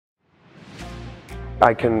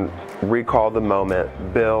I can recall the moment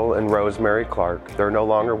Bill and Rosemary Clark, they're no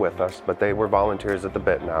longer with us, but they were volunteers at the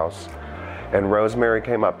Benton House. And Rosemary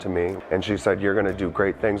came up to me and she said, "You're gonna do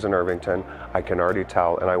great things in Irvington. I can already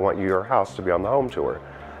tell, and I want your house to be on the home tour."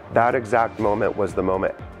 That exact moment was the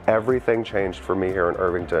moment everything changed for me here in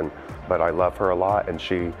Irvington, but I love her a lot and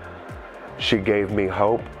she gave me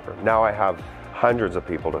hope. Now I have hundreds of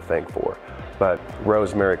people to thank for, but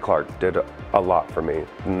Rosemary Clark did a lot for me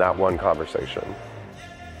in that one conversation.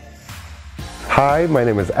 Hi, my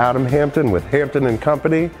name is Adam Hampton with Hampton &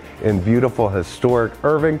 Company in beautiful historic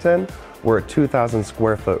Irvington. We're a 2,000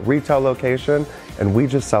 square foot retail location and we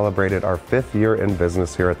just celebrated our 5th year in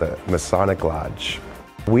business here at the Masonic Lodge.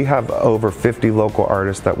 We have over 50 local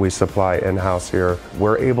artists that we supply in-house here.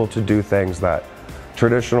 We're able to do things that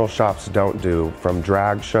traditional shops don't do, from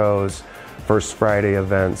drag shows, First Friday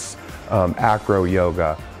events, acro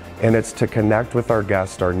yoga. And it's to connect with our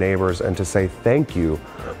guests, our neighbors, and to say thank you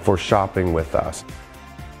for shopping with us.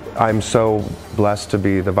 I'm so blessed to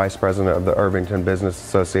be the Vice President of the Irvington Business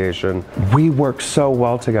Association. We work so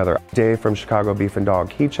well together. Dave from Chicago Beef and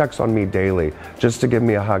Dog, he checks on me daily just to give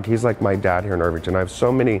me a hug. He's like my dad here in Irvington. I have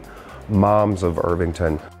so many moms of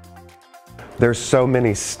Irvington. There's so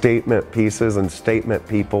many statement pieces and statement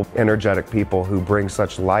people, energetic people who bring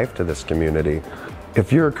such life to this community.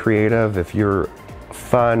 If you're creative, if you're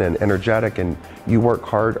fun and energetic and you work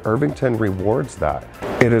hard, Irvington rewards that.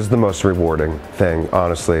 It is the most rewarding thing,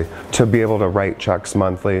 honestly, to be able to write checks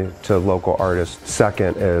monthly to local artists.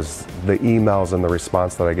 Second is the emails and the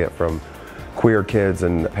response that I get from queer kids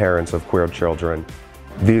and parents of queer children.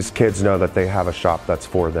 These kids know that they have a shop that's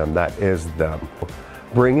for them, that is them.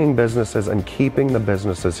 Bringing businesses and keeping the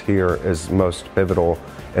businesses here is most pivotal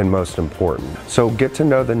and most important. So get to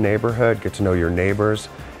know the neighborhood, get to know your neighbors,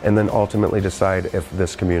 and then ultimately decide if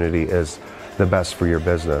this community is the best for your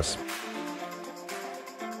business.